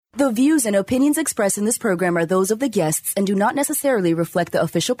The views and opinions expressed in this program are those of the guests and do not necessarily reflect the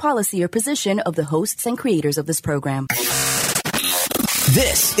official policy or position of the hosts and creators of this program.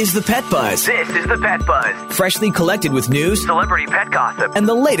 This is the Pet Buzz. This is the Pet Buzz. Freshly collected with news, celebrity pet gossip, and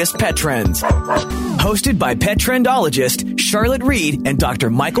the latest pet trends. Hosted by Petrendologist Charlotte Reed and Dr.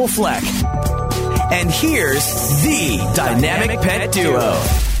 Michael Fleck. And here's the Dynamic Pet Duo.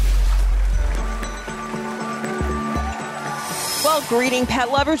 Well, greeting pet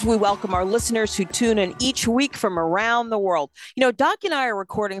lovers. We welcome our listeners who tune in each week from around the world. You know, Doc and I are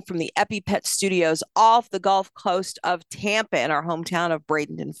recording from the EpiPet Studios off the Gulf Coast of Tampa in our hometown of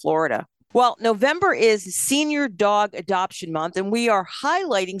Bradenton, Florida. Well, November is Senior Dog Adoption Month, and we are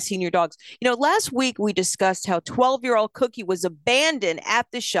highlighting senior dogs. You know, last week we discussed how 12-year-old Cookie was abandoned at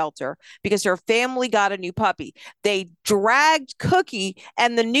the shelter because her family got a new puppy. They dragged Cookie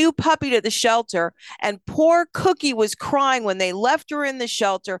and the new puppy to the shelter, and poor Cookie was crying when they left her in the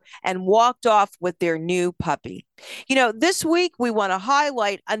shelter and walked off with their new puppy. You know, this week we want to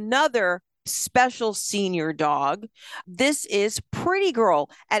highlight another special senior dog. This is Pretty Girl.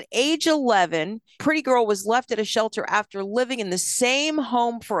 At age 11, Pretty Girl was left at a shelter after living in the same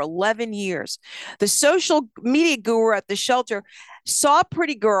home for 11 years. The social media guru at the shelter saw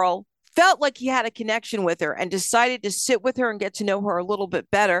Pretty Girl, felt like he had a connection with her, and decided to sit with her and get to know her a little bit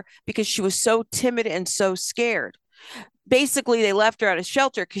better because she was so timid and so scared. Basically, they left her at a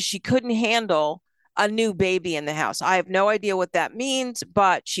shelter because she couldn't handle a new baby in the house. I have no idea what that means,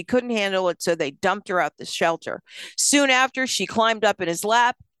 but she couldn't handle it, so they dumped her out the shelter. Soon after, she climbed up in his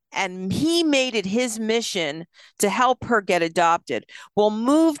lap, and he made it his mission to help her get adopted. Well,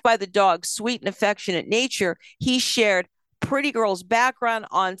 moved by the dog's sweet and affectionate nature, he shared Pretty Girl's background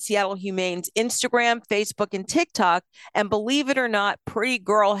on Seattle Humane's Instagram, Facebook, and TikTok. And believe it or not, Pretty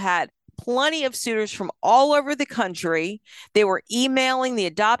Girl had plenty of suitors from all over the country. They were emailing the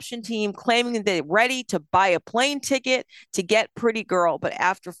adoption team, claiming that they're ready to buy a plane ticket to get Pretty Girl. But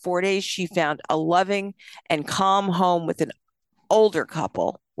after 4 days, she found a loving and calm home with an older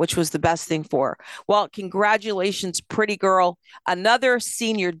couple, which was the best thing for her. Well, congratulations, Pretty Girl. Another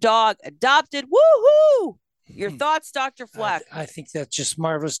senior dog adopted. Woohoo! Your thoughts, Dr. Fleck? I think that's just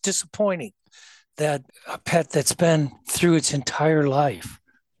marvelous. Disappointing that a pet that's been through its entire life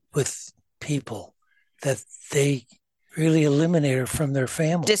with people, that they really eliminate her from their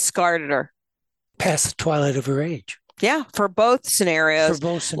family. Discarded her. Past the twilight of her age. Yeah, for both scenarios.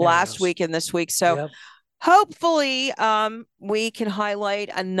 Last week and this week. So hopefully we can highlight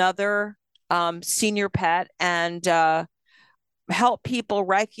another senior pet and help people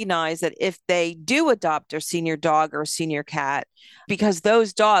recognize that if they do adopt a senior dog or a senior cat, because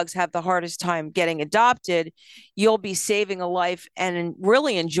those dogs have the hardest time getting adopted, you'll be saving a life and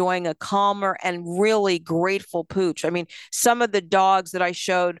really enjoying a calmer and really grateful pooch. I mean, some of the dogs that I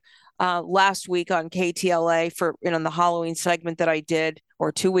showed last week on KTLA for the Halloween segment that I did,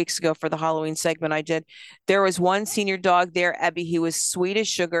 or 2 weeks ago for the Halloween segment I did, there was one senior dog there, Ebby. He was sweet as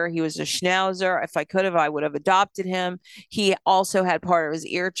sugar. He was a schnauzer. If I could have, I would have adopted him. He also had part of his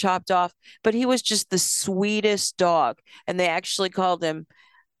ear chopped off, but he was just the sweetest dog. And they actually called him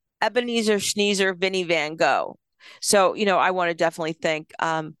Ebenezer Schneezer Vinnie Van Gogh. So, I want to definitely thank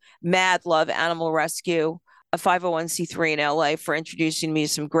Mad Love Animal Rescue, a 501c3 in LA, for introducing me to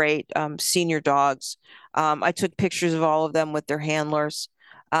some great senior dogs. I took pictures of all of them with their handlers.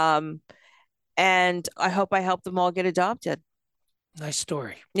 And I hope I helped them all get adopted. Nice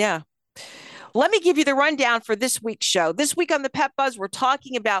story. Yeah. Let me give you the rundown for this week's show. This week on the Pet Buzz, we're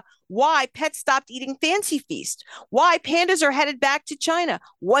talking about why pets stopped eating Fancy Feast, why pandas are headed back to China,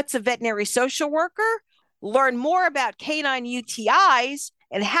 what's a veterinary social worker, learn more about canine UTIs,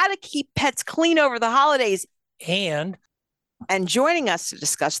 and how to keep pets clean over the holidays. And joining us to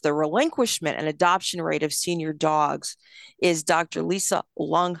discuss the relinquishment and adoption rate of senior dogs is Dr. Lisa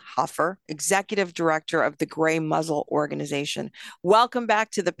Lunghofer, Executive Director of the Gray Muzzle Organization. Welcome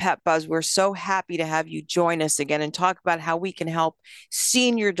back to the Pet Buzz. We're so happy to have you join us again and talk about how we can help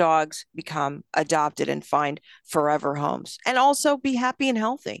senior dogs become adopted and find forever homes and also be happy and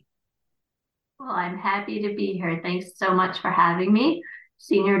healthy. Well, I'm happy to be here. Thanks so much for having me.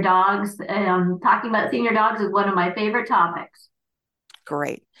 Senior dogs, talking about senior dogs is one of my favorite topics.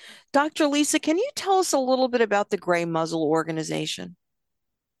 Great. Dr. Lisa, can you tell us a little bit about the Gray Muzzle Organization?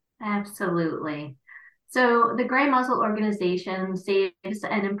 Absolutely. So the Gray Muzzle Organization saves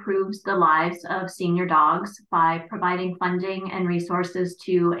and improves the lives of senior dogs by providing funding and resources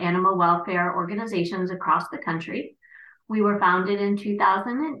to animal welfare organizations across the country. We were founded in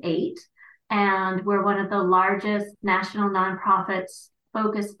 2008, and we're one of the largest national nonprofits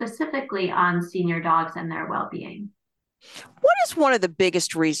focused specifically on senior dogs and their well-being. What is one of the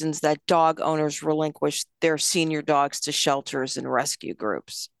biggest reasons that dog owners relinquish their senior dogs to shelters and rescue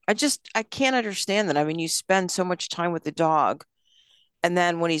groups? I can't understand that. I mean, you spend so much time with the dog, and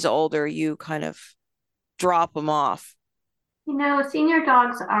then when he's older, you kind of drop him off. Senior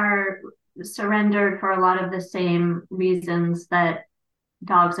dogs are surrendered for a lot of the same reasons that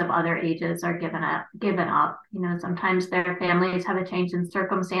dogs of other ages are given up. Sometimes their families have a change in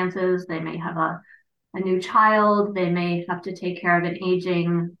circumstances. They may have a new child. They may have to take care of an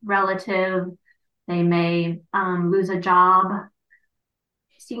aging relative. They may lose a job.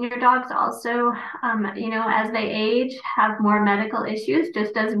 Senior dogs also, as they age, have more medical issues,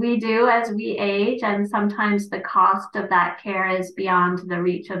 just as we do as we age. And sometimes the cost of that care is beyond the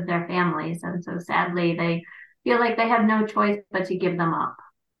reach of their families. And so sadly, they feel like they have no choice but to give them up.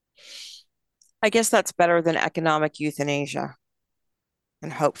 I guess that's better than economic euthanasia.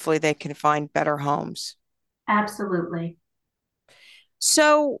 And hopefully they can find better homes. Absolutely.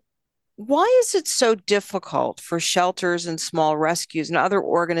 So, why is it so difficult for shelters and small rescues and other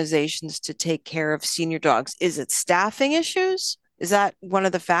organizations to take care of senior dogs? Is it staffing issues? Is that one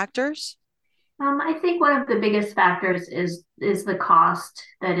of the factors? I think one of the biggest factors is the cost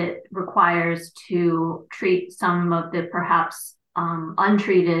that it requires to treat some of the perhaps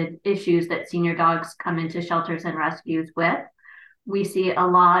untreated issues that senior dogs come into shelters and rescues with. We see a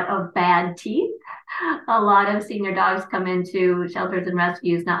lot of bad teeth. A lot of senior dogs come into shelters and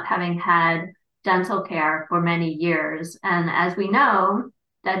rescues not having had dental care for many years. And as we know,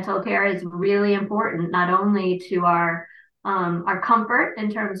 dental care is really important, not only to our comfort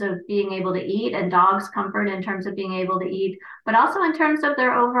in terms of being able to eat, and dogs' comfort in terms of being able to eat, but also in terms of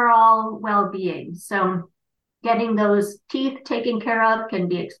their overall well-being. So getting those teeth taken care of can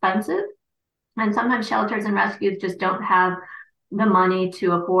be expensive. And sometimes shelters and rescues just don't have the money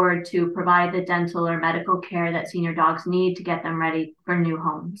to afford to provide the dental or medical care that senior dogs need to get them ready for new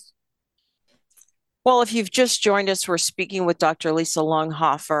homes. Well, if you've just joined us, we're speaking with Dr. Lisa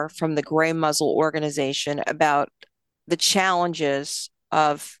Lunghofer from the Gray Muzzle organization about the challenges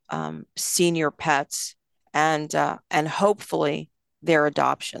of senior pets and hopefully their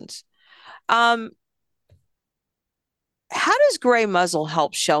adoptions. How does Gray Muzzle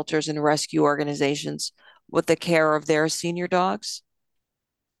help shelters and rescue organizations with the care of their senior dogs?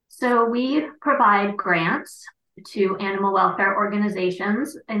 So we provide grants to animal welfare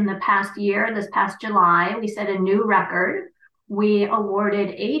organizations. In the past year, this past July, we set a new record. We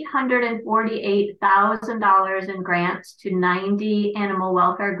awarded $848,000 in grants to 90 animal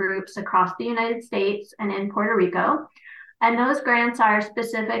welfare groups across the United States and in Puerto Rico. And those grants are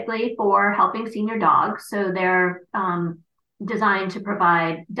specifically for helping senior dogs. So they're designed to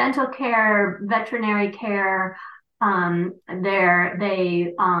provide dental care, veterinary care.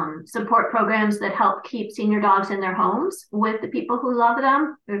 They support programs that help keep senior dogs in their homes with the people who love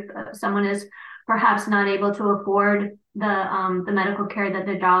them. If someone is perhaps not able to afford the medical care that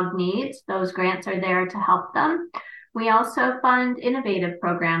the dog needs, those grants are there to help them. We also fund innovative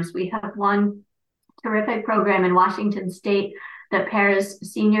programs. We have one terrific program in Washington State that pairs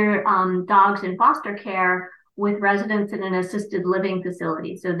senior dogs in foster care with residents in an assisted living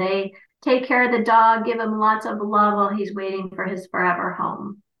facility. So they take care of the dog, give him lots of love while he's waiting for his forever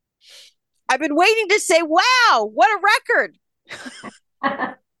home. I've been waiting to say, wow, what a record.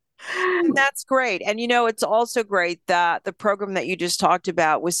 That's great. And it's also great that the program that you just talked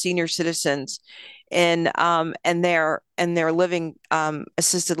about with senior citizens in and their living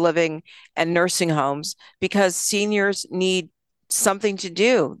assisted living and nursing homes, because seniors need something to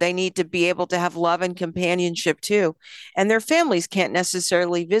do. They need to be able to have love and companionship too. And their families can't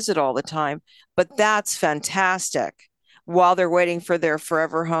necessarily visit all the time, but that's fantastic. While they're waiting for their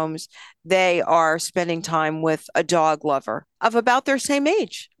forever homes, they are spending time with a dog lover of about their same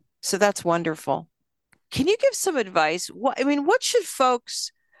age. So that's wonderful. Can you give some advice? What should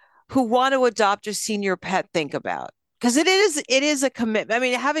folks who want to adopt a senior pet think about? Because it is a commitment. I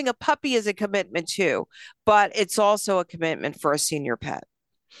mean, having a puppy is a commitment too, but it's also a commitment for a senior pet.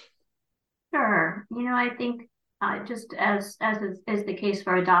 Sure. I think just as is the case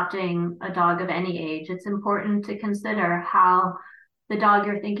for adopting a dog of any age, it's important to consider how the dog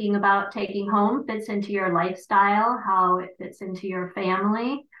you're thinking about taking home fits into your lifestyle, how it fits into your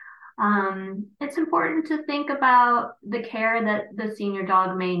family. It's important to think about the care that the senior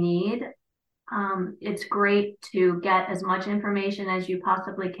dog may need. It's great to get as much information as you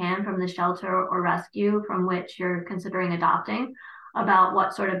possibly can from the shelter or rescue from which you're considering adopting about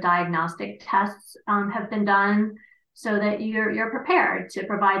what sort of diagnostic tests have been done, so that you're prepared to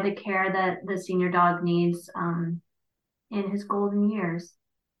provide the care that the senior dog needs in his golden years.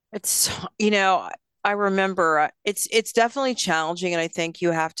 It's, I remember it's definitely challenging, and I think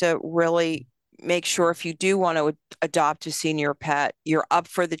you have to really make sure if you do want to adopt a senior pet, you're up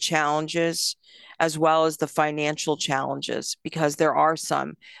for the challenges as well as the financial challenges because there are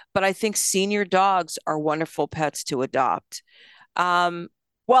some. But I think senior dogs are wonderful pets to adopt. Um,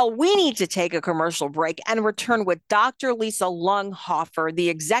 well, we need to take a commercial break and return with Dr. Lisa Lunghofer, the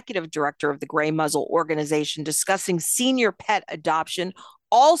executive director of the Gray Muzzle organization, discussing senior pet adoption.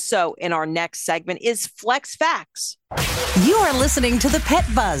 Also, in our next segment is Fleck's Facts. You are listening to The Pet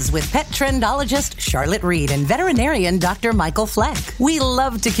Buzz with Petrendologist Charlotte Reed and veterinarian Dr. Michael Fleck. We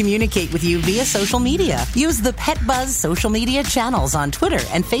love to communicate with you via social media. Use the Pet Buzz social media channels on Twitter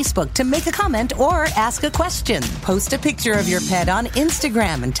and Facebook to make a comment or ask a question. Post a picture of your pet on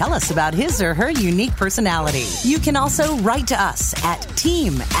Instagram and tell us about his or her unique personality. You can also write to us at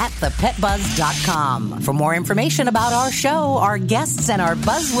team@thepetbuzz.com. For more information about our show, our guests, and our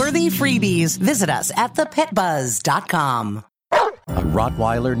buzzworthy freebies, visit us at thepetbuzz.com. A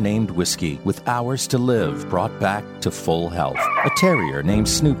Rottweiler named Whiskey with hours to live brought back to full health. A terrier named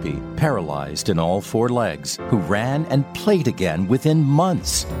Snoopy, paralyzed in all four legs, who ran and played again within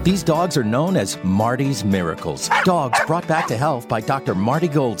months. These dogs are known as Marty's Miracles. Dogs brought back to health by Dr. Marty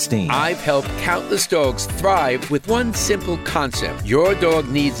Goldstein. I've helped countless dogs thrive with one simple concept. Your dog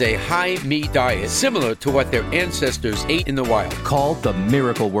needs a high-meat diet similar to what their ancestors ate in the wild. Called the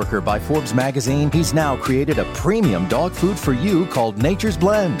Miracle Worker by Forbes magazine, he's now created a premium dog food for you called Nature's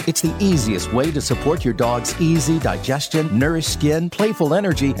Blend. It's the easiest way to support your dog's easy digestion, nourished skin, playful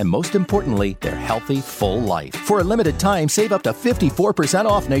energy, and most importantly, their healthy, full life. For a limited time, save up to 54%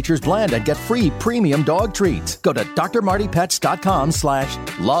 off Nature's Blend and get free premium dog treats. Go to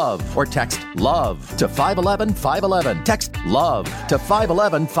drmartypets.com/love or text LOVE to 511-511. Text LOVE to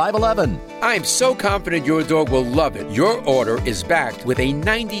 511-511. I'm so confident your dog will love it. Your order is backed with a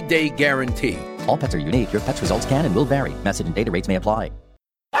 90-day guarantee. All pets are unique. Your pet's results can and will vary. Message and data rates may apply.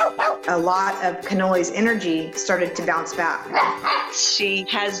 A lot of Cannoli's energy started to bounce back. She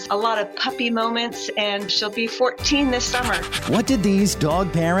has a lot of puppy moments, and she'll be 14 this summer. What did these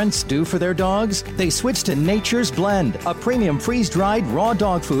dog parents do for their dogs? They switched to Nature's Blend, a premium freeze-dried raw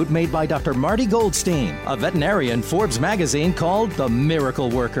dog food made by Dr. Marty Goldstein, a veterinarian Forbes magazine called the Miracle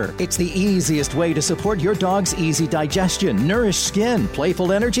Worker. It's the easiest way to support your dog's easy digestion, nourished skin,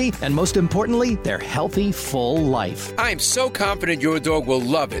 playful energy, and most importantly, their healthy, full life. I'm so confident your dog will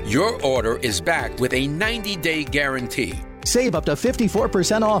love it. Your order is backed with a 90-day guarantee. Save up to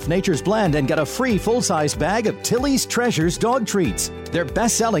 54% off Nature's Blend and get a free full-size bag of Tilly's Treasures dog treats. They're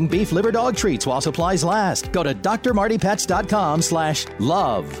best-selling beef liver dog treats while supplies last. Go to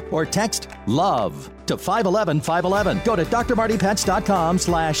drmartypets.com/love or text LOVE to 511-511. Go to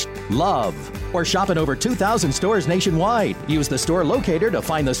drmartypets.com/love or shop in over 2,000 stores nationwide. Use the store locator to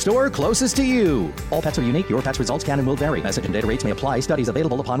find the store closest to you. All pets are unique. Your pet's results can and will vary. Message and data rates may apply. Studies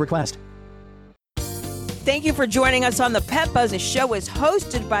available upon request. Thank you for joining us on the Pet Buzz. The show is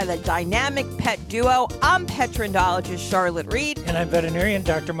hosted by the dynamic pet duo. I'm Petrendologist Charlotte Reed. And I'm veterinarian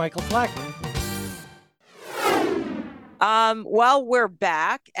Dr. Michael Fleck. Well, we're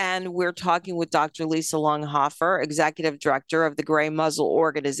back and we're talking with Dr. Lisa Lunghofer, executive director of the Gray Muzzle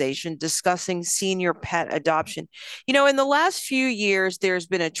organization, discussing senior pet adoption. You know, in the last few years, there's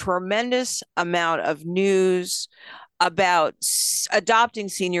been a tremendous amount of news about adopting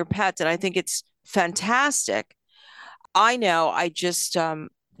senior pets, and I think it's fantastic. I know I just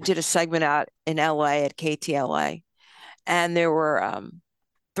did a segment out in LA at KTLA, and there were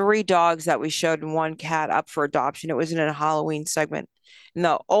 3 dogs that we showed and 1 cat up for adoption. It was in a Halloween segment. And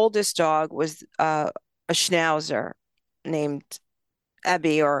the oldest dog was a Schnauzer named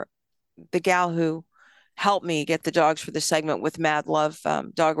Ebby, or the gal who helped me get the dogs for the segment with Mad Love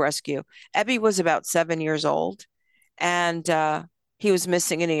Dog Rescue. Ebby was about 7 years old, and he was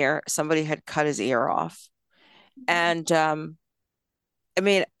missing an ear. Somebody had cut his ear off. And I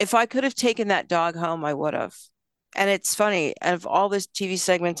mean, if I could have taken that dog home, I would have. And it's funny, of all the TV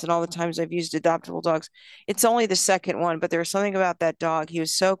segments and all the times I've used adoptable dogs, it's only the second one, but there was something about that dog. He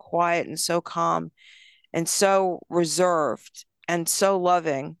was so quiet and so calm and so reserved and so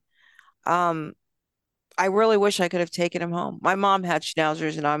loving. I really wish I could have taken him home. My mom had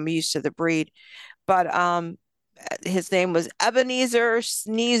Schnauzers and I'm used to the breed, but his name was Ebenezer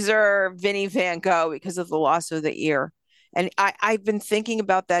Sneezer Vinnie Van Gogh because of the loss of the ear. And I've been thinking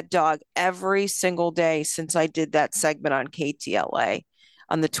about that dog every single day since I did that segment on KTLA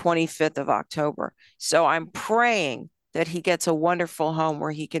on the 25th of October. So I'm praying that he gets a wonderful home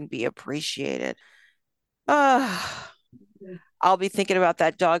where he can be appreciated. I'll be thinking about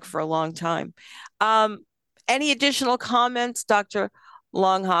that dog for a long time. Any additional comments, Dr.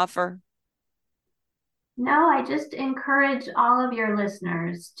 Lunghofer? No, I just encourage all of your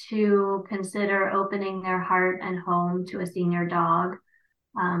listeners to consider opening their heart and home to a senior dog.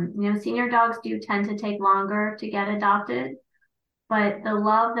 Senior dogs do tend to take longer to get adopted, but the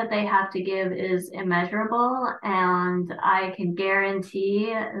love that they have to give is immeasurable, and I can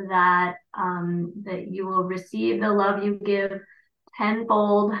guarantee that that you will receive the love you give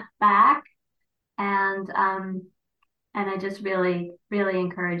tenfold back. And I just really, really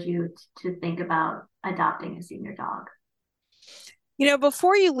encourage you to think about adopting a senior dog.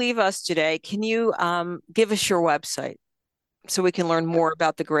 Before you leave us today, can you give us your website so we can learn more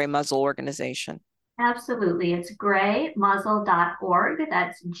about the Gray Muzzle organization? Absolutely. It's greymuzzle.org.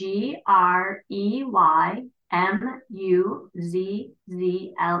 That's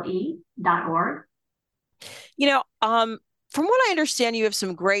GREYMUZZLE.org. From what I understand, you have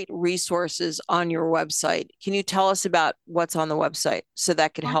some great resources on your website. Can you tell us about what's on the website so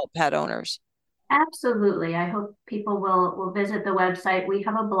that could help pet owners? Absolutely. I hope people will visit the website. We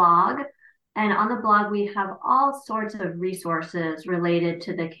have a blog, and on the blog, we have all sorts of resources related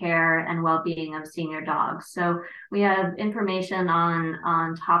to the care and well-being of senior dogs. So we have information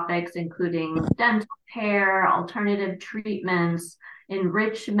on topics including dental care, alternative treatments,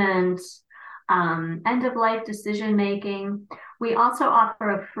 enrichment, end-of-life decision-making. We also offer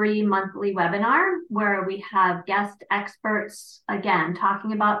a free monthly webinar where we have guest experts, again,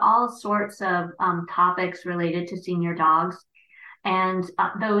 talking about all sorts of topics related to senior dogs. And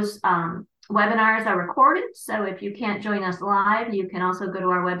those webinars are recorded. So if you can't join us live, you can also go to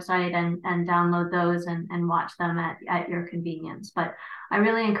our website and download those and watch them at your convenience. But I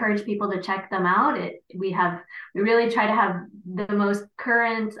really encourage people to check them out. We really try to have the most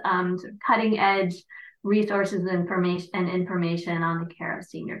current, cutting edge resources and information on the care of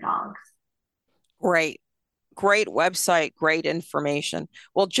senior dogs. Great website, great information.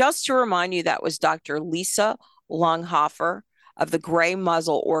 Well, just to remind you, that was Dr. Lisa Lunghofer of the Gray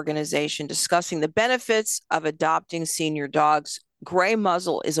Muzzle organization discussing the benefits of adopting senior dogs. Gray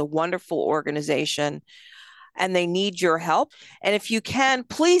Muzzle is a wonderful organization, and they need your help. And if you can,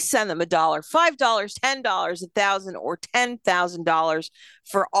 please send them $1, $5, $10, $1,000, or $10,000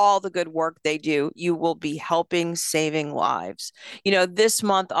 for all the good work they do. You will be helping, saving lives. This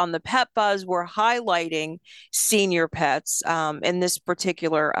month on the Pet Buzz, we're highlighting senior pets. In this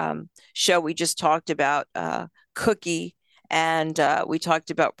particular show, we just talked about Cookie, and we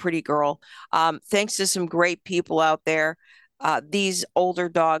talked about Pretty Girl. Thanks to some great people out there, these older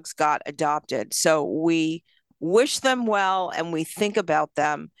dogs got adopted. So we wish them well, and we think about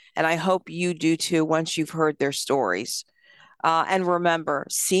them. And I hope you do too once you've heard their stories. And remember,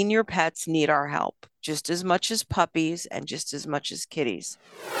 senior pets need our help just as much as puppies and just as much as kitties.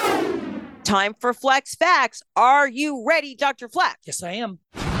 Time for Fleck's Facts. Are you ready, Dr. Fleck? Yes, I am.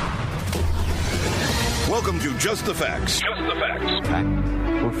 Welcome to Just the Facts. Just the Facts.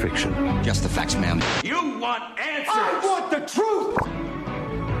 Fact or fiction? Just the facts, ma'am. You want answers! I want the truth!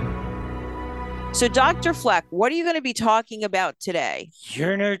 So, Dr. Fleck, what are you going to be talking about today?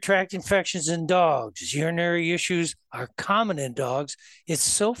 Urinary tract infections in dogs. Urinary issues are common in dogs. It's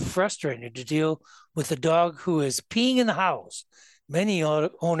so frustrating to deal with a dog who is peeing in the house. Many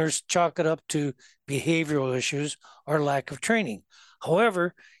owners chalk it up to behavioral issues or lack of training.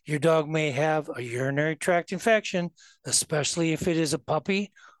 However, your dog may have a urinary tract infection, especially if it is a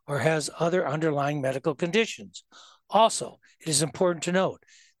puppy or has other underlying medical conditions. Also, it is important to note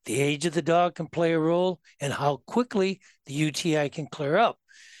the age of the dog can play a role in how quickly the UTI can clear up.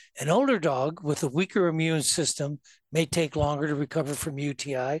 An older dog with a weaker immune system may take longer to recover from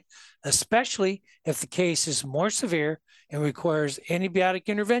UTI, especially if the case is more severe and requires antibiotic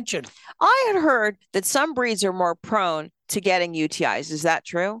intervention. I had heard that some breeds are more prone to getting UTIs. Is that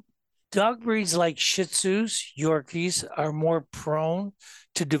true? Dog breeds like Shih Tzus, Yorkies are more prone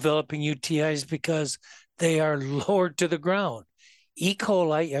to developing UTIs because they are lowered to the ground. E.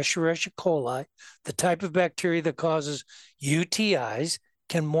 coli, Escherichia coli, the type of bacteria that causes UTIs,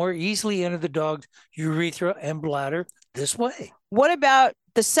 can more easily enter the dog's urethra and bladder this way. What about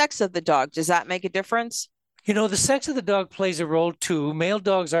the sex of the dog? Does that make a difference? The sex of the dog plays a role too. Male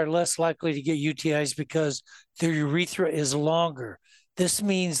dogs are less likely to get UTIs because their urethra is longer. This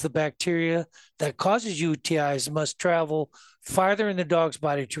means the bacteria that causes UTIs must travel farther in the dog's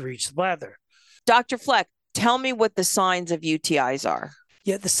body to reach the bladder. Dr. Fleck, tell me what the signs of UTIs are.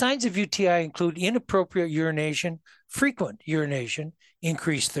 Yeah, the signs of UTI include inappropriate urination, frequent urination,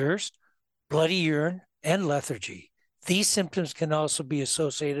 increased thirst, bloody urine, and lethargy. These symptoms can also be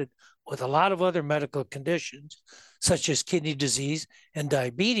associated with a lot of other medical conditions, such as kidney disease and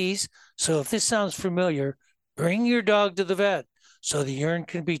diabetes. So if this sounds familiar, bring your dog to the vet so the urine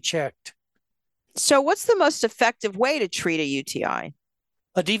can be checked. So what's the most effective way to treat a UTI?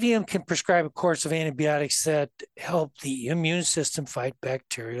 A DVM can prescribe a course of antibiotics that help the immune system fight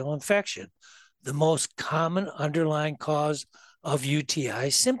bacterial infection, the most common underlying cause of UTI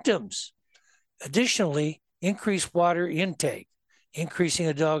symptoms. Additionally, increase water intake. Increasing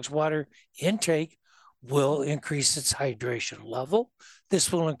a dog's water intake will increase its hydration level.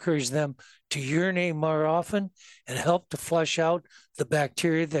 This will encourage them to urinate more often and help to flush out the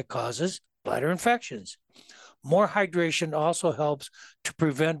bacteria that causes bladder infections. More hydration also helps to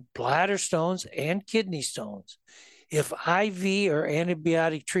prevent bladder stones and kidney stones. If IV or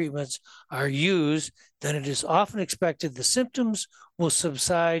antibiotic treatments are used, then it is often expected the symptoms will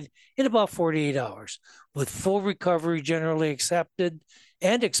subside in about 48 hours, with full recovery generally accepted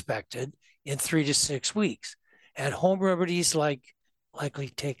and expected in 3 to 6 weeks. At-home remedies likely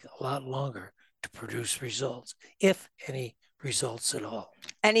take a lot longer to produce results, if any results at all.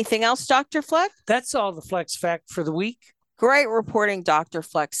 Anything else, Dr. Fleck? That's all the Flex Fact for the week. Great reporting, Dr.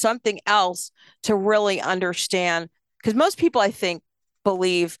 Fleck. Something else to really understand, because most people, I think,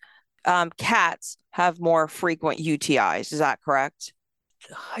 believe cats have more frequent UTIs. Is that correct?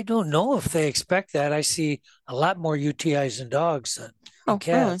 I don't know if they expect that. I see a lot more UTIs in dogs than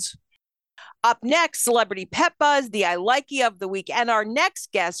cats. Really? Up next, Celebrity Pet Buzz, the I Likey of the week, and our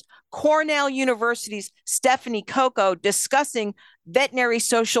next guest, Cornell University's Stephanie Coco, discussing veterinary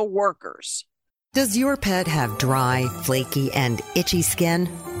social workers. Does your pet have dry, flaky, and itchy skin?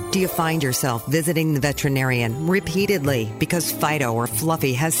 Do you find yourself visiting the veterinarian repeatedly because Fido or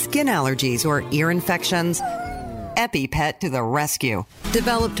Fluffy has skin allergies or ear infections? EpiPet to the rescue.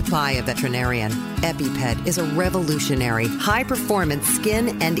 Developed by a veterinarian, EpiPet is a revolutionary, high-performance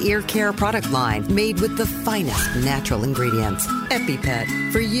skin and ear care product line made with the finest natural ingredients.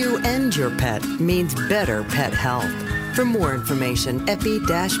 EpiPet, for you and your pet, means better pet health. For more information,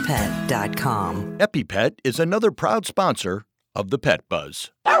 epi-pet.com. EpiPet is another proud sponsor of the Pet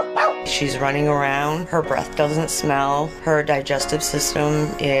Buzz. She's running around. Her breath doesn't smell. Her digestive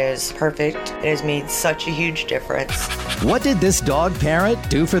system is perfect. It has made such a huge difference. What did this dog parent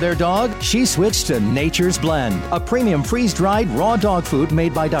do for their dog? She switched to Nature's Blend, a premium freeze-dried raw dog food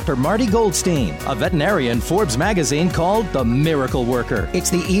made by Dr. Marty Goldstein, a veterinarian Forbes magazine called the Miracle Worker. It's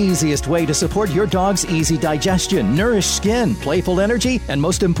the easiest way to support your dog's easy digestion, nourished skin, playful energy, and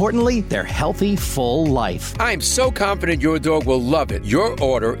most importantly, their healthy, full life. I'm so confident your dog will love it. Your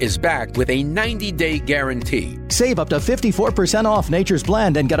order is back with a 90-day guarantee. Save up to 54% off Nature's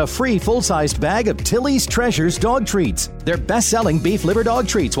Blend and get a free full-sized bag of Tilly's Treasures dog treats. They're best-selling beef liver dog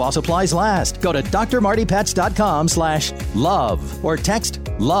treats while supplies last. Go to drmartypets.com/love or text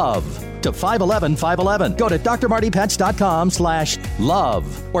LOVE to 511-511. Go to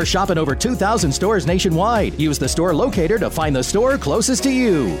drmartypets.com/love or shop in over 2,000 stores nationwide. Use the store locator to find the store closest to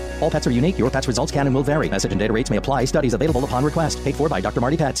you. All pets are unique. Your pet's results can and will vary. Message and data rates may apply. Studies available upon request. Paid for by Dr.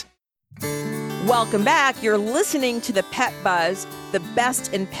 Marty Pets. Welcome back. You're listening to the Pet Buzz, the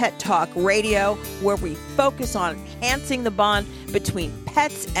best in pet talk radio, where we focus on enhancing the bond between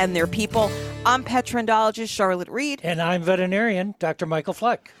pets and their people. I'm Petrendologist Charlotte Reed. And I'm veterinarian Dr. Michael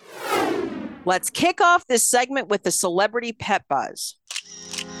Fleck. Let's kick off this segment with the Celebrity Pet Buzz.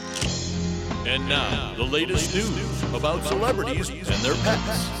 And now, the latest news about celebrities and their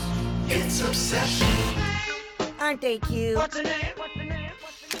pets. It's obsession. Aren't they cute? What's the name?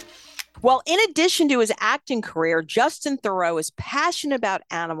 Well, in addition to his acting career, Justin Theroux is passionate about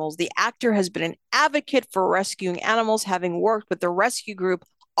animals. The actor has been an advocate for rescuing animals, having worked with the rescue group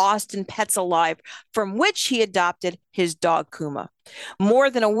Austin Pets Alive, from which he adopted his dog Kuma. More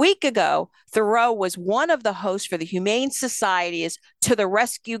than a week ago, Theroux was one of the hosts for the Humane Society's To the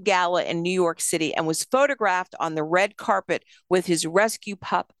Rescue Gala in New York City and was photographed on the red carpet with his rescue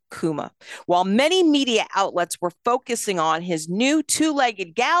pup, Kuma. While many media outlets were focusing on his new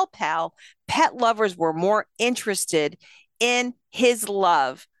two-legged gal pal, pet lovers were more interested in his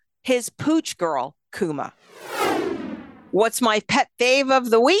love, his pooch girl, Kuma. What's my pet fave of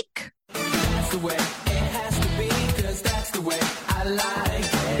the week? That's the way it has to be, 'cause that's the way I like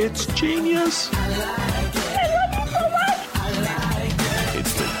it. It's genius. I like it. I like it.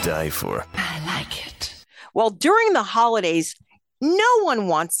 It's to die for. I like it. Well, during the holidays, no one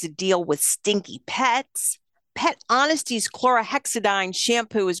wants to deal with stinky pets. Pet Honesty's chlorhexidine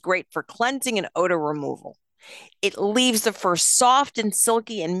shampoo is great for cleansing and odor removal. It leaves the fur soft and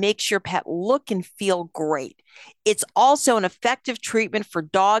silky and makes your pet look and feel great. It's also an effective treatment for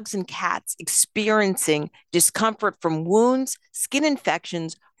dogs and cats experiencing discomfort from wounds, skin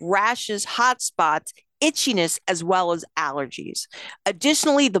infections, rashes, hot spots, itchiness, as well as allergies.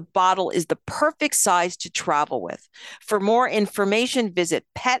 Additionally, the bottle is the perfect size to travel with. For more information, visit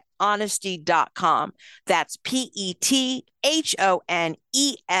pethonesty.com. That's PETHONESTY.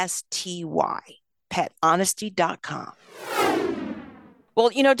 Pethonesty.com. Well,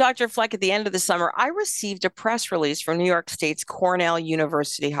 Dr. Fleck, at the end of the summer, I received a press release from New York State's Cornell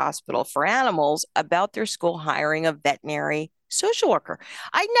University Hospital for Animals about their school hiring a veterinary social worker.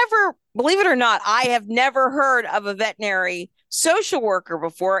 Believe it or not, I have never heard of a veterinary social worker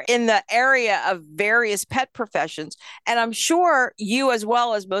before in the area of various pet professions. And I'm sure you, as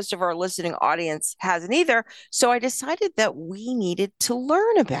well as most of our listening audience, hasn't either. So I decided that we needed to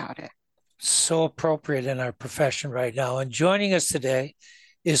learn about it. So appropriate in our profession right now. And joining us today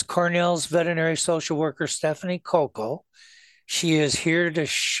is Cornell's veterinary social worker, Stephanie Coco. She is here to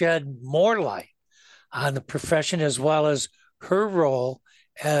shed more light on the profession as well as her role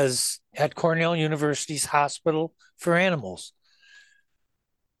at Cornell University's Hospital for Animals.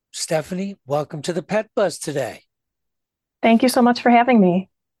 Stephanie, welcome to the Pet Buzz today. Thank you so much for having me.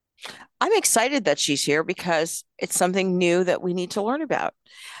 I'm excited that she's here because it's something new that we need to learn about.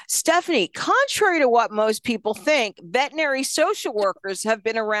 Stephanie, contrary to what most people think, veterinary social workers have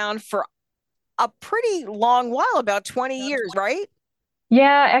been around for a pretty long while, about 20 years, right?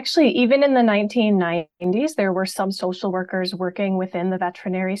 Yeah, actually, even in the 1990s, there were some social workers working within the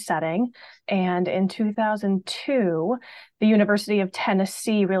veterinary setting. And in 2002, the University of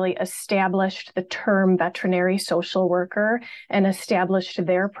Tennessee really established the term veterinary social worker and established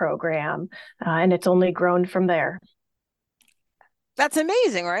their program. And it's only grown from there. That's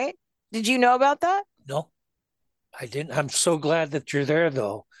amazing, right? Did you know about that? No, I didn't. I'm so glad that you're there,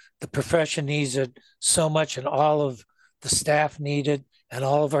 though. The profession needs it so much, and all of the staff need it, and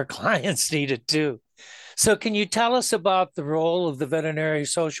all of our clients need it too. So can you tell us about the role of the veterinary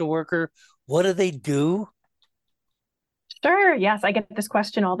social worker? What do they do? Sure. Yes, I get this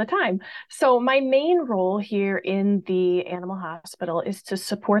question all the time. So my main role here in the animal hospital is to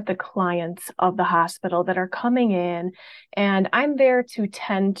support the clients of the hospital that are coming in, and I'm there to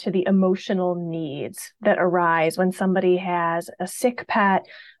tend to the emotional needs that arise when somebody has a sick pet,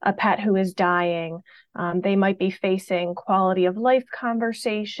 a pet who is dying. They might be facing quality of life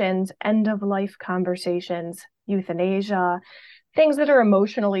conversations, end of life conversations, euthanasia, things that are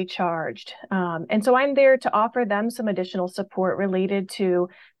emotionally charged. And so I'm there to offer them some additional support related to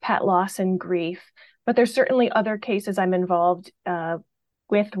pet loss and grief. But there's certainly other cases I'm involved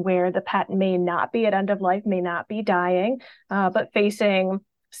with where the pet may not be at end of life, may not be dying, but facing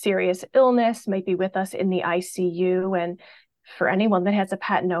serious illness, might be with us in the ICU. And for anyone that has a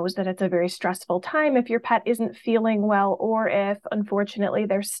pet knows that it's a very stressful time if your pet isn't feeling well, or if, unfortunately,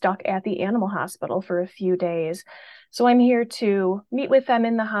 they're stuck at the animal hospital for a few days. So I'm here to meet with them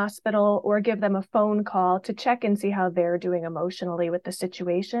in the hospital or give them a phone call to check and see how they're doing emotionally with the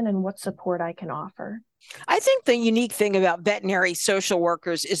situation and what support I can offer. I think the unique thing about veterinary social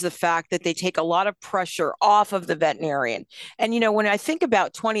workers is the fact that they take a lot of pressure off of the veterinarian. And, when I think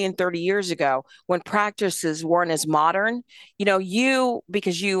about 20 and 30 years ago, when practices weren't as modern,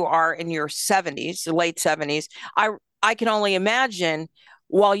 because you are in your 70s, the late 70s, I can only imagine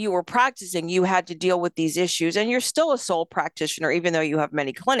while you were practicing, you had to deal with these issues, and you're still a sole practitioner, even though you have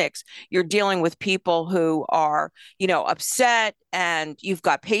many clinics. You're dealing with people who are, upset, and you've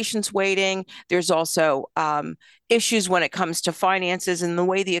got patients waiting. There's also issues when it comes to finances, and the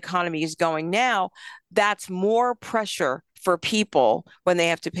way the economy is going now, that's more pressure for people when they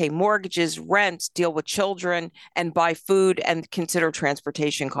have to pay mortgages, rents, deal with children, and buy food and consider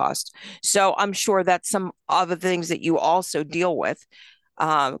transportation costs. So I'm sure that's some other things that you also deal with.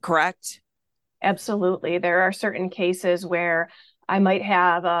 Correct? Absolutely. There are certain cases where I might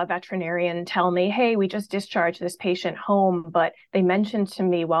have a veterinarian tell me, hey, we just discharged this patient home, but they mentioned to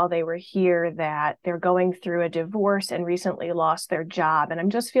me while they were here that they're going through a divorce and recently lost their job, and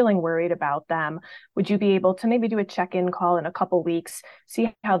I'm just feeling worried about them. Would you be able to maybe do a check-in call in a couple weeks,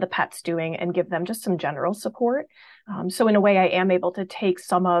 see how the pet's doing, and give them just some general support? So in a way, I am able to take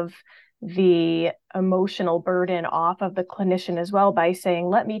some of the emotional burden off of the clinician as well by saying,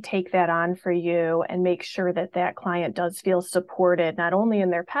 let me take that on for you and make sure that that client does feel supported, not only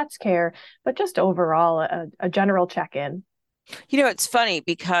in their pet's care, but just overall a general check-in. It's funny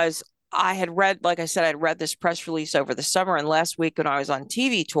because I had read, like I said, I'd read this press release over the summer, and last week when I was on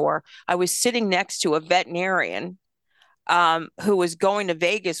TV tour, I was sitting next to a veterinarian who was going to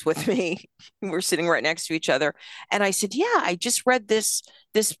Vegas with me. We're sitting right next to each other. And I said, yeah, I just read this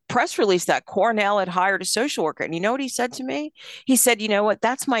press release that Cornell had hired a social worker. And you know what he said to me? He said, you know what?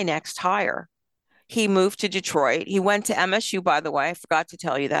 That's my next hire. he moved to Detroit. He went to MSU, by the way. I forgot to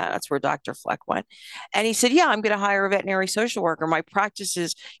tell you that. That's where Dr. Fleck went. And he said, yeah, I'm going to hire a veterinary social worker. My practice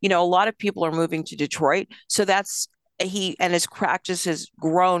is, a lot of people are moving to Detroit. So his practice has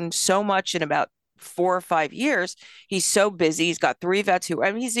grown so much in about 4 or 5 years. He's so busy. He's got 3 vets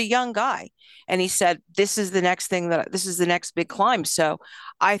he's a young guy. And he said, this is the next big climb. So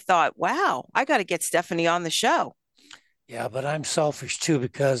I thought, wow, I got to get Stephanie on the show. Yeah, but I'm selfish too,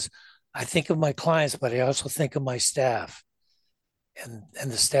 because I think of my clients, but I also think of my staff, and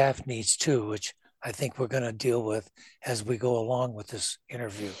the staff needs too, which I think we're going to deal with as we go along with this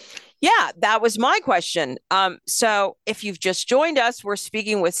interview. Yeah, that was my question. So if you've just joined us, we're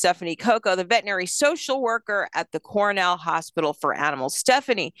speaking with Stephanie Coco, the veterinary social worker at the Cornell Hospital for Animals.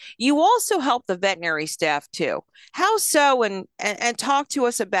 Stephanie, you also help the veterinary staff too. How so? And talk to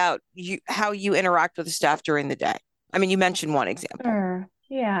us about how you interact with the staff during the day. I mean, you mentioned one example. Sure.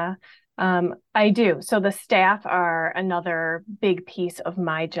 Yeah. I do. So the staff are another big piece of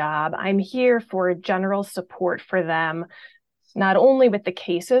my job. I'm here for general support for them, not only with the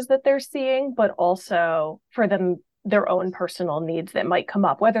cases that they're seeing, but also for their own personal needs that might come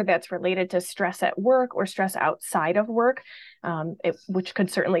up, whether that's related to stress at work or stress outside of work, which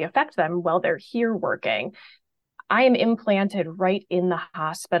could certainly affect them while they're here working. I am implanted right in the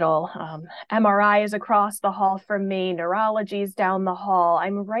hospital. MRI is across the hall from me. Neurology is down the hall.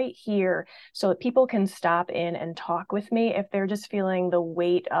 I'm right here so that people can stop in and talk with me if they're just feeling the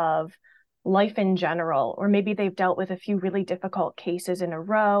weight of life in general, or maybe they've dealt with a few really difficult cases in a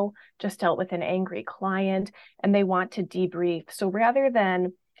row, just dealt with an angry client, and they want to debrief. So rather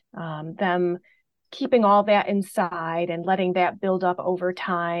than them keeping all that inside and letting that build up over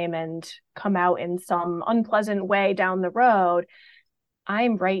time and come out in some unpleasant way down the road,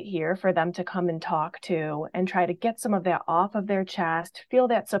 I'm right here for them to come and talk to and try to get some of that off of their chest, feel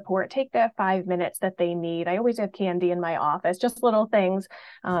that support, take that 5 minutes that they need. I always have candy in my office, just little things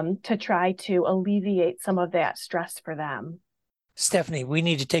to try to alleviate some of that stress for them. Stephanie, we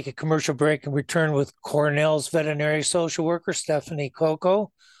need to take a commercial break and return with Cornell's veterinary social worker, Stephanie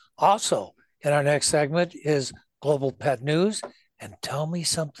Coco. Also, in our next segment is Global Pet News, and Tell Me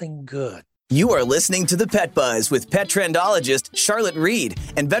Something Good. You are listening to The Pet Buzz with petrendologist Charlotte Reed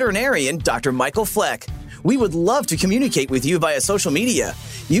and veterinarian Dr. Michael Fleck. We would love to communicate with you via social media.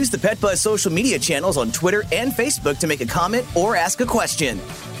 Use the Pet Buzz social media channels on Twitter and Facebook to make a comment or ask a question.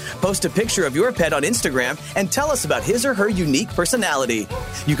 Post a picture of your pet on Instagram and tell us about his or her unique personality.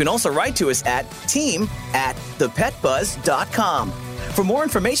 You can also write to us at team@thepetbuzz.com. For more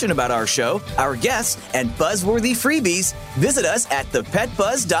information about our show, our guests, and buzzworthy freebies, visit us at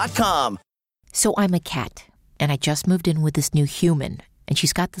thepetbuzz.com. So I'm a cat, and I just moved in with this new human, and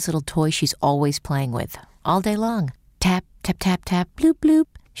she's got this little toy she's always playing with, all day long. Tap, tap, tap, tap, bloop, bloop.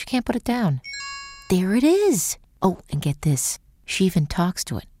 She can't put it down. There it is. Oh, and get this. She even talks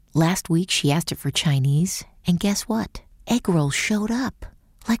to it. Last week, she asked it for Chinese, and guess what? Egg rolls showed up.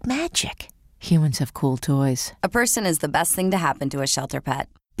 Like magic. Humans have cool toys. A person is the best thing to happen to a shelter pet.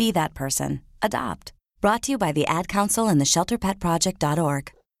 Be that person. Adopt. Brought to you by the Ad Council and the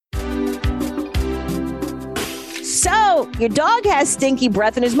ShelterPetProject.org. So, your dog has stinky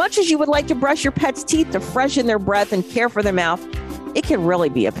breath, and as much as you would like to brush your pet's teeth to freshen their breath and care for their mouth, it can really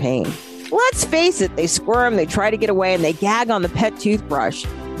be a pain. Let's face it, they squirm, they try to get away, and they gag on the pet toothbrush.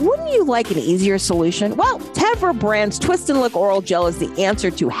 Wouldn't you like an easier solution? Well, Tevra brand's Twist and Lick Oral Gel is the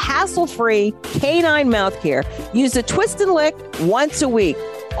answer to hassle-free canine mouth care. Use the Twist and Lick once a week.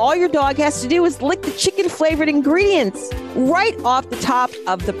 All your dog has to do is lick the chicken-flavored ingredients right off the top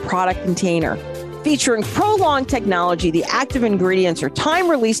of the product container. Featuring prolonged technology, the active ingredients are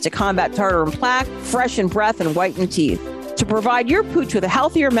time-released to combat tartar and plaque, freshen breath, and whiten teeth. To provide your pooch with a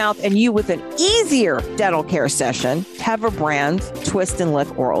healthier mouth and you with an easier dental care session, Tevra brand's Twist and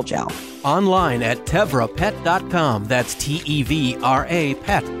Lick Oral Gel. Online at tevrapet.com. That's Tevra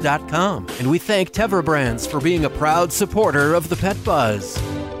pet.com. And we thank Tevra Brands for being a proud supporter of the Pet Buzz.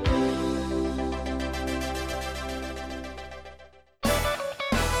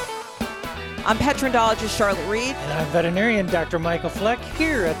 I'm Petrendologist Charlotte Reed. And I'm veterinarian Dr. Michael Fleck.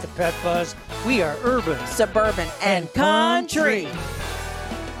 Here at the Pet Buzz, we are urban, suburban, and country.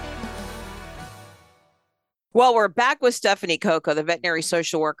 Well, we're back with Stephanie Coco, the veterinary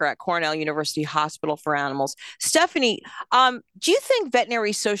social worker at Cornell University Hospital for Animals. Stephanie, do you think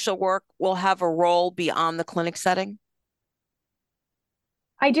veterinary social work will have a role beyond the clinic setting?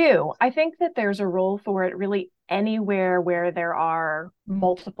 I do. I think that there's a role for it really anywhere where there are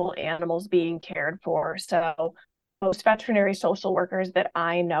multiple animals being cared for. So most veterinary social workers that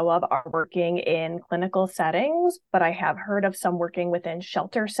I know of are working in clinical settings, but I have heard of some working within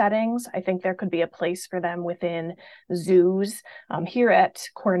shelter settings. I think there could be a place for them within zoos. Here at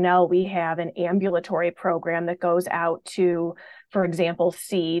Cornell, we have an ambulatory program that goes out to, for example,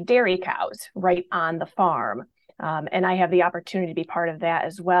 see dairy cows right on the farm. And I have the opportunity to be part of that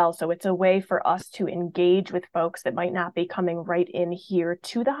as well. So it's a way for us to engage with folks that might not be coming right in here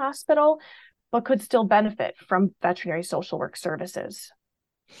to the hospital, but could still benefit from veterinary social work services.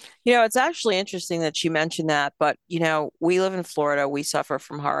 It's actually interesting that you mentioned that, but, we live in Florida. We suffer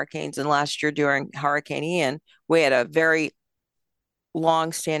from hurricanes. And last year during Hurricane Ian, we had a very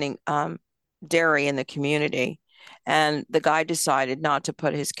long-standing dairy in the community. And the guy decided not to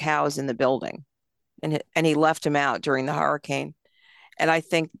put his cows in the building. And he left them out during the hurricane. And I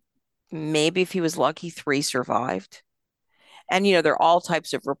think maybe if he was lucky, 3 survived. And, there are all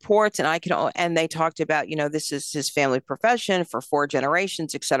types of reports, and they talked about, this is his family profession for 4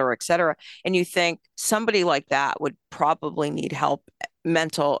 generations, et cetera, et cetera. And you think somebody like that would probably need help,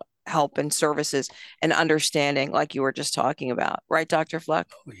 mental help and services and understanding, like you were just talking about. Right, Dr. Fleck?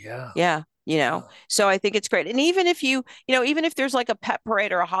 Oh, yeah. Yeah. So I think it's great. And even if even if there's like a pet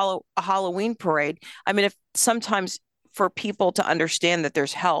parade or a Halloween parade, I mean, if sometimes for people to understand that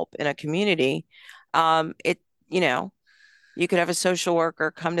there's help in a community, you could have a social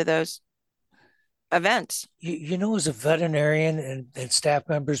worker come to those events. As a veterinarian and staff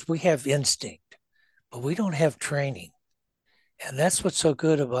members, we have instinct, but we don't have training. And that's what's so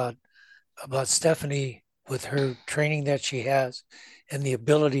good about Stephanie with her training that she has and the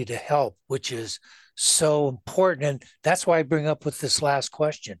ability to help, which is so important. And that's why I bring up with this last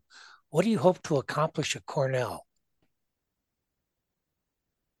question. What do you hope to accomplish at Cornell?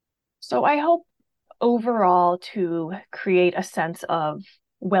 So I hope overall to create a sense of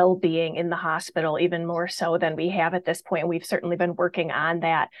well-being in the hospital, even more so than we have at this point. We've certainly been working on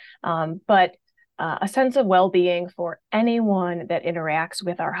that, but a sense of well-being for anyone that interacts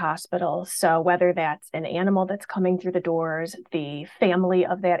with our hospital. So whether that's an animal that's coming through the doors, the family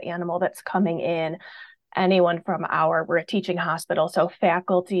of that animal that's coming in, anyone from we're a teaching hospital, so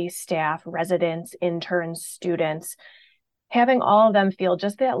faculty, staff, residents, interns, students, having all of them feel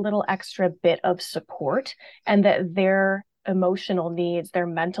just that little extra bit of support, and that their emotional needs, their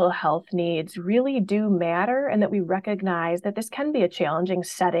mental health needs really do matter, and that we recognize that this can be a challenging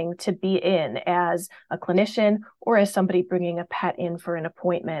setting to be in as a clinician or as somebody bringing a pet in for an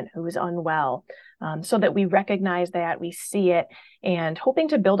appointment who is unwell. So that we recognize that, we see it, and hoping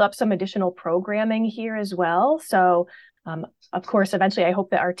to build up some additional programming here as well. So of course, eventually, I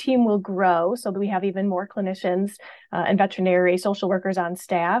hope that our team will grow so that we have even more clinicians and veterinary social workers on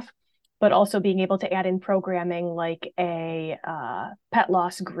staff, but also being able to add in programming like a pet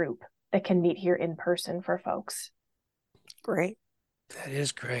loss group that can meet here in person for folks. Great. That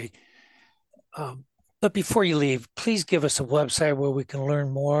is great. But before you leave, please give us a website where we can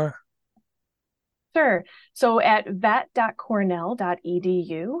learn more. Sure. So at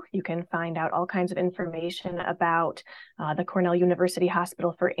vet.cornell.edu, you can find out all kinds of information about the Cornell University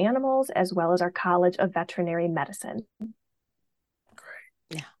Hospital for Animals, as well as our College of Veterinary Medicine. Great.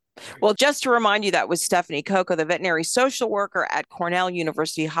 Yeah. Well, just to remind you, that was Stephanie Coco, the veterinary social worker at Cornell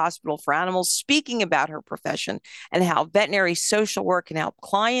University Hospital for Animals, speaking about her profession and how veterinary social work can help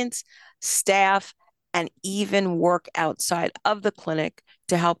clients, staff, and even work outside of the clinic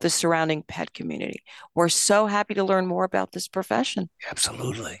to help the surrounding pet community. We're so happy to learn more about this profession.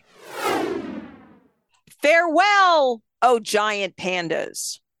 Absolutely. Farewell, oh giant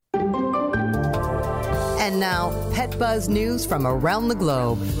pandas. And now, Pet Buzz news from around the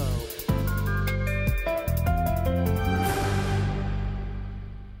globe.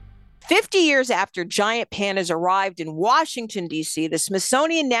 50 years after giant pandas arrived in Washington, D.C., the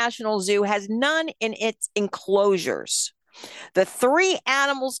Smithsonian National Zoo has none in its enclosures. The 3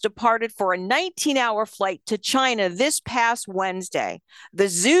 animals departed for a 19-hour flight to China this past Wednesday. The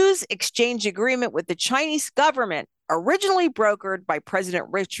zoo's exchange agreement with the Chinese government, originally brokered by President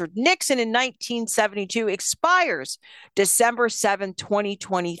Richard Nixon in 1972, expires December 7,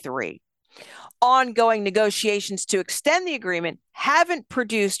 2023. Ongoing negotiations to extend the agreement haven't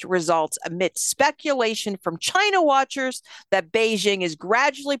produced results amid speculation from China watchers that Beijing is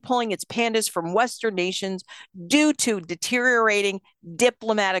gradually pulling its pandas from Western nations due to deteriorating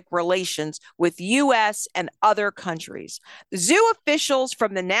diplomatic relations with U.S. and other countries. Zoo officials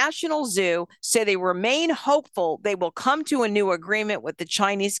from the National Zoo say they remain hopeful they will come to a new agreement with the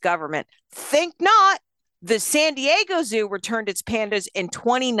Chinese government. Think not. The San Diego Zoo returned its pandas in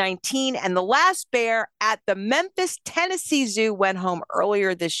 2019, and the last bear at the Memphis, Tennessee Zoo went home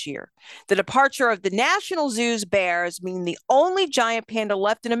earlier this year. The departure of the National Zoo's bears mean the only giant panda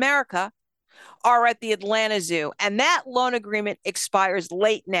left in America are at the Atlanta Zoo, and that loan agreement expires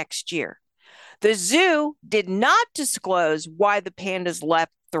late next year. The zoo did not disclose why the pandas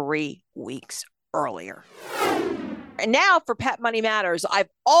left 3 weeks earlier. And now for Pet Money Matters. I'm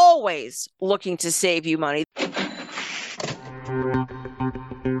always looking to save you money.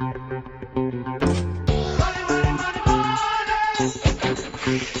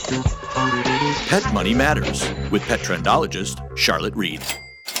 Pet Money Matters with Petrendologist Charlotte Reed.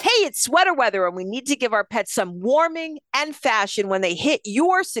 Hey, it's sweater weather, and we need to give our pets some warming and fashion when they hit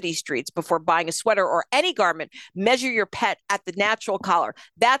your city streets. Before buying a sweater or any garment, measure your pet at the natural collar.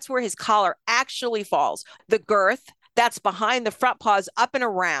 That's where his collar actually falls. The girth, that's behind the front paws up and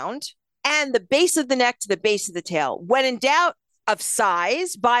around, and the base of the neck to the base of the tail. When in doubt of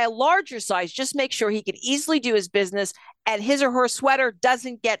size, buy a larger size. Just make sure he can easily do his business and his or her sweater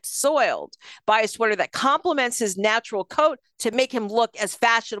doesn't get soiled. Buy a sweater that complements his natural coat to make him look as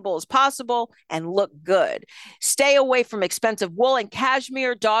fashionable as possible and look good. Stay away from expensive wool and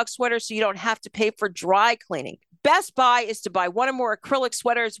cashmere dog sweaters so you don't have to pay for dry cleaning. Best buy is to buy one or more acrylic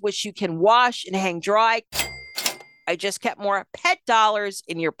sweaters which you can wash and hang dry. I just kept more pet dollars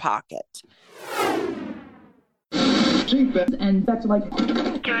in your pocket. And that's like...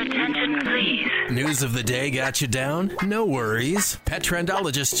 Your attention, please. News of the day got you down? No worries.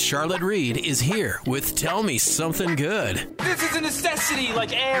 Petrendologist Charlotte Reed is here with Tell Me Something Good. This is a necessity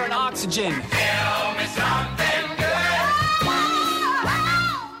like air and oxygen. Tell me something good.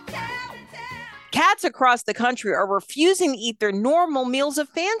 Cats across the country are refusing to eat their normal meals of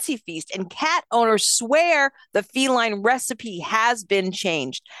Fancy Feast, and cat owners swear the feline recipe has been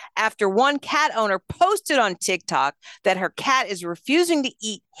changed. After one cat owner posted on TikTok that her cat is refusing to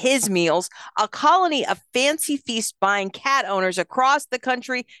eat his meals, a colony of Fancy Feast buying cat owners across the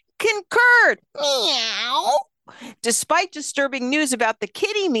country concurred. Meow. Despite disturbing news about the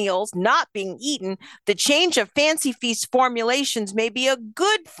kitty meals not being eaten, the change of Fancy Feast formulations may be a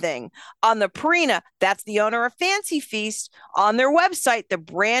good thing. On the Purina, that's the owner of Fancy Feast, on their website, the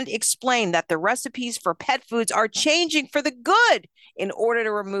brand explained that the recipes for pet foods are changing for the good in order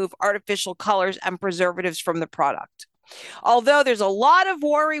to remove artificial colors and preservatives from the product. Although there's a lot of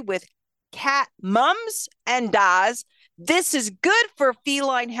worry with cat mums and dads, this is good for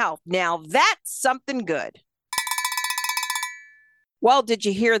feline health. Now that's something good. Well, did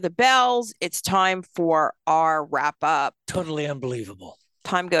you hear the bells? It's time for our wrap up. Totally unbelievable.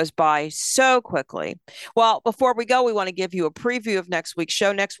 Time goes by so quickly. Well, before we go, we want to give you a preview of next week's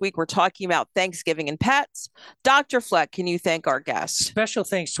show. Next week, we're talking about Thanksgiving and pets. Dr. Fleck, can you thank our guests? Special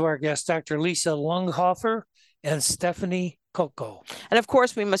thanks to our guests, Dr. Lisa Lunghofer and Stephanie Coco. And of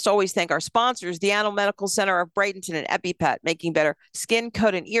course, we must always thank our sponsors, the Animal Medical Center of Bradenton and EpiPet, making better skin,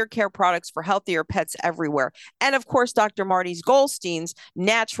 coat, and ear care products for healthier pets everywhere. And of course, Dr. Marty's Goldstein's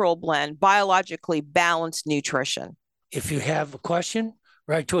Natural Blend, biologically balanced nutrition. If you have a question,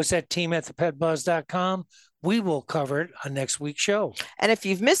 write to us at team@thepetbuzz.com. We will cover it on next week's show. And if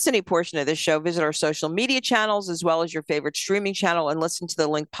you've missed any portion of this show, visit our social media channels as well as your favorite streaming channel and listen to the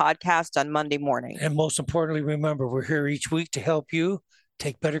Link podcast on Monday morning. And most importantly, remember, we're here each week to help you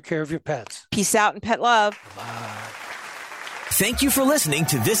take better care of your pets. Peace out and pet love. Bye. Thank you for listening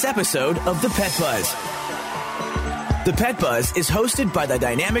to this episode of The Pet Buzz. The Pet Buzz is hosted by the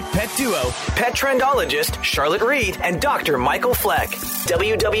dynamic pet duo, Petrendologist Charlotte Reed and Dr. Michael Fleck.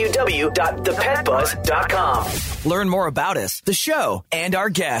 www.thepetbuzz.com. Learn more about us, the show, and our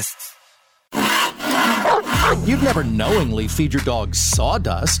guests. You'd never knowingly feed your dog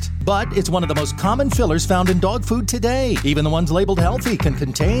sawdust, but it's one of the most common fillers found in dog food today. Even the ones labeled healthy can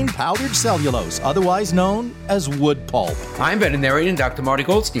contain powdered cellulose, otherwise known as wood pulp. I'm veterinarian Dr. Marty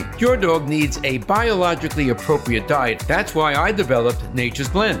Goldstein. Your dog needs a biologically appropriate diet. That's why I developed Nature's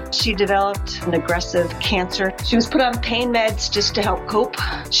Blend. She developed an aggressive cancer. She was put on pain meds just to help cope.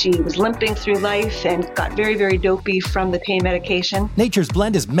 She was limping through life and got very, very dopey from the pain medication. Nature's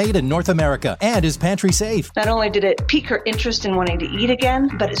Blend is made in North America and is pantry safe. Not only did it pique her interest in wanting to eat again,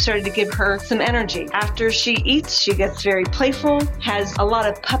 but it started to give her some energy. After she eats, she gets very playful, has a lot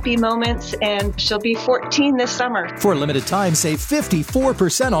of puppy moments, and she'll be 14 this summer. For a limited time, save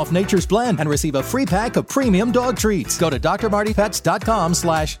 54% off Nature's Blend and receive a free pack of premium dog treats. Go to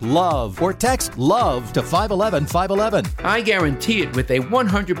drmartypets.com/love or text LOVE to 511-511. I guarantee it with a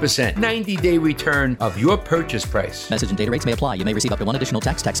 100% 90-day return of your purchase price. Message and data rates may apply. You may receive up to one additional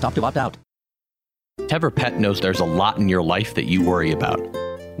text. Text stop to opt out. Tevra Pet knows there's a lot in your life that you worry about.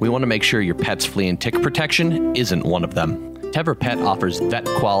 we want to make sure your pet's flea and tick protection isn't one of them. Tevra Pet offers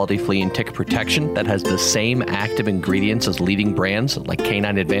vet-quality flea and tick protection that has the same active ingredients as leading brands like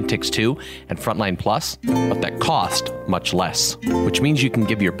Canine Advantix 2 and Frontline Plus, but that cost much less, which means you can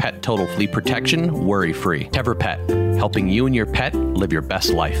give your pet total flea protection worry-free. Tevra Pet, helping you and your pet live your best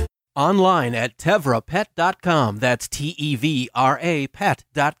life. Online at tevrapet.com. That's T-E-V-R-A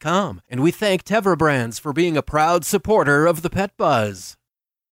pet.com. And we thank Tevra Brands for being a proud supporter of the Pet Buzz.